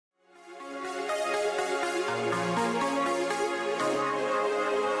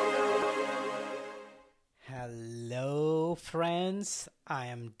friends. I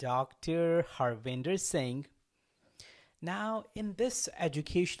am Dr. Harvinder Singh. Now, in this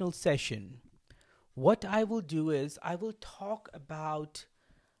educational session, what I will do is I will talk about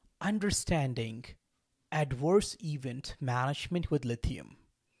understanding adverse event management with lithium.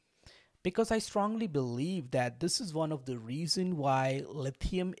 Because I strongly believe that this is one of the reasons why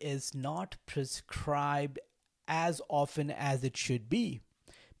lithium is not prescribed as often as it should be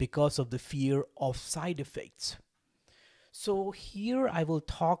because of the fear of side effects. So here I will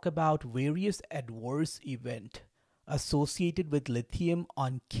talk about various adverse events associated with lithium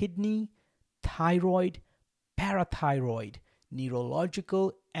on kidney, thyroid, parathyroid,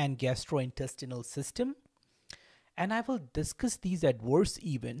 neurological and gastrointestinal system, and I will discuss these adverse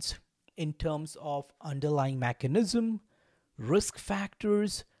events in terms of underlying mechanism, risk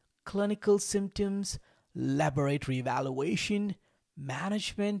factors, clinical symptoms, laboratory evaluation,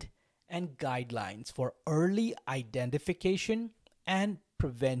 management, and guidelines for early identification and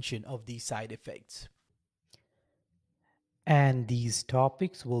prevention of these side effects. And these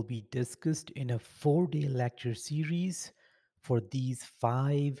topics will be discussed in a 4-day lecture series for these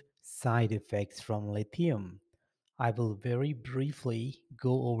 5 side effects from lithium. I will very briefly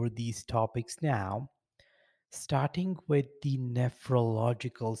go over these topics now, starting with the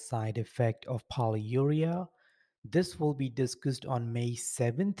nephrological side effect of polyuria. This will be discussed on May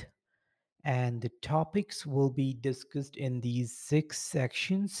 7th, and the topics will be discussed in these 6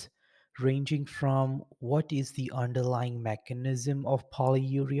 sections, ranging from what is the underlying mechanism of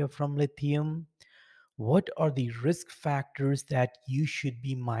polyuria from lithium, what are the risk factors that you should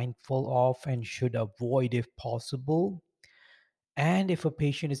be mindful of and should avoid if possible, and if a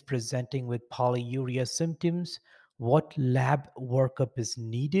patient is presenting with polyuria symptoms, what lab workup is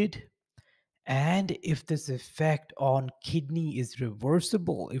needed, and if this effect on kidney is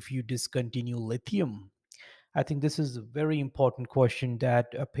reversible if you discontinue lithium. I think this is a very important question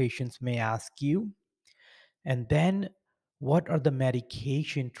that patients may ask you. And then, what are the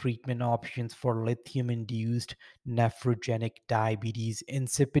medication treatment options for lithium induced nephrogenic diabetes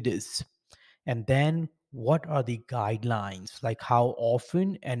insipidus? And then, what are the guidelines, like how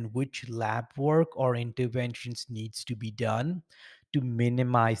often and which lab work or interventions needs to be done to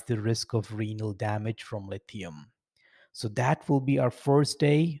minimize the risk of renal damage from lithium? So that will be our first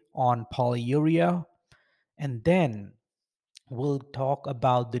day on polyuria. And then we'll talk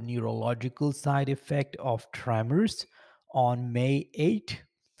about the neurological side effect of tremors on May 8th.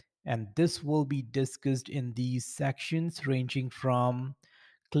 And this will be discussed in these sections, ranging from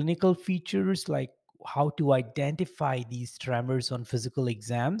clinical features like how to identify these tremors on physical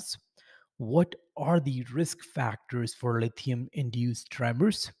exams, what are the risk factors for lithium induced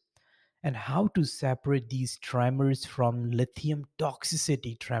tremors, and how to separate these tremors from lithium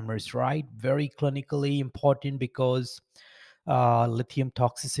toxicity tremors, right? Very clinically important because lithium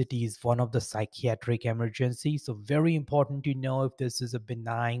toxicity is one of the psychiatric emergencies. So, very important to know if this is a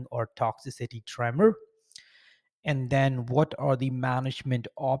benign or toxicity tremor. And then, what are the management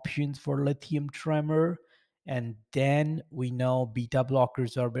options for lithium tremor? And then we know beta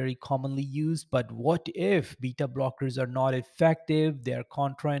blockers are very commonly used, but what if beta blockers are not effective, they're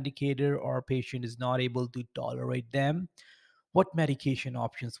contraindicated, or patient is not able to tolerate them? What medication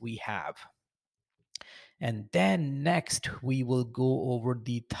options we have? And then next, we will go over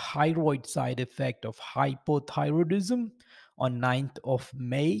the thyroid side effect of hypothyroidism on 9th of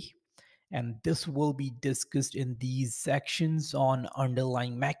May. And this will be discussed in these sections on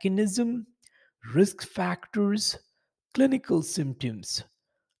underlying mechanism, risk factors, clinical symptoms,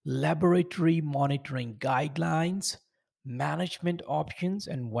 laboratory monitoring guidelines, management options,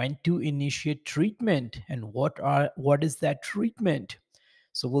 and when to initiate treatment and what is that treatment.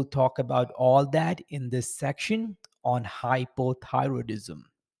 So we'll talk about all that in this section on hypothyroidism.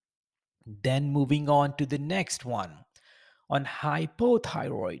 Then moving on to the next one on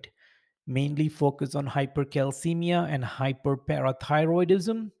hypothyroid, mainly focus on hypercalcemia and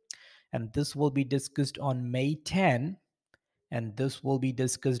hyperparathyroidism. And this will be discussed on May 10. And this will be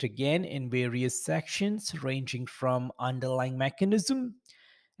discussed again in various sections, ranging from underlying mechanism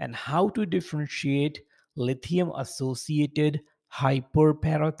and how to differentiate lithium associated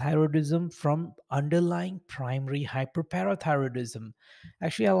hyperparathyroidism from underlying primary hyperparathyroidism.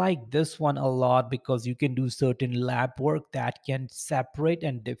 Actually, I like this one a lot because you can do certain lab work that can separate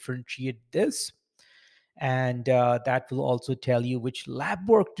and differentiate this. And that will also tell you which lab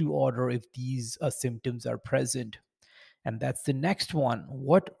work to order if these symptoms are present. And that's the next one.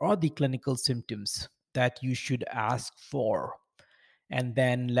 What are the clinical symptoms that you should ask for? And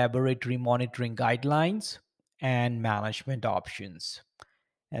then laboratory monitoring guidelines and management options.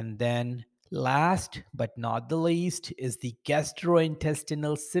 And then Last but not the least is the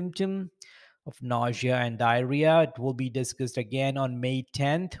gastrointestinal symptom of nausea and diarrhea. It will be discussed again on May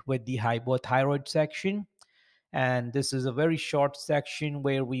 10th with the hypothyroid section. And this is a very short section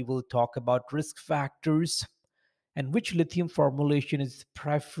where we will talk about risk factors and which lithium formulation is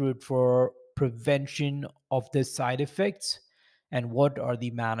preferred for prevention of the side effects and what are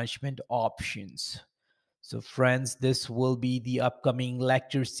the management options. So, friends, this will be the upcoming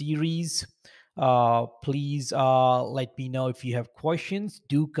lecture series. Please let me know if you have questions.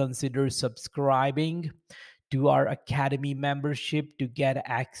 Do consider subscribing to our Academy membership to get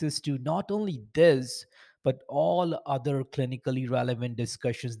access to not only this, but all other clinically relevant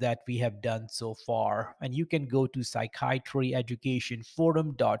discussions that we have done so far. And you can go to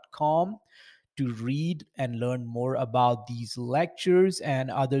psychiatryeducationforum.com to read and learn more about these lectures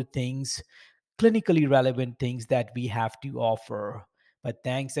and other things, clinically relevant things that we have to offer. But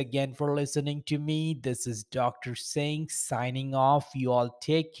thanks again for listening to me. This is Dr. Singh signing off. You all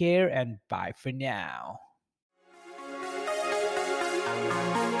take care and bye for now.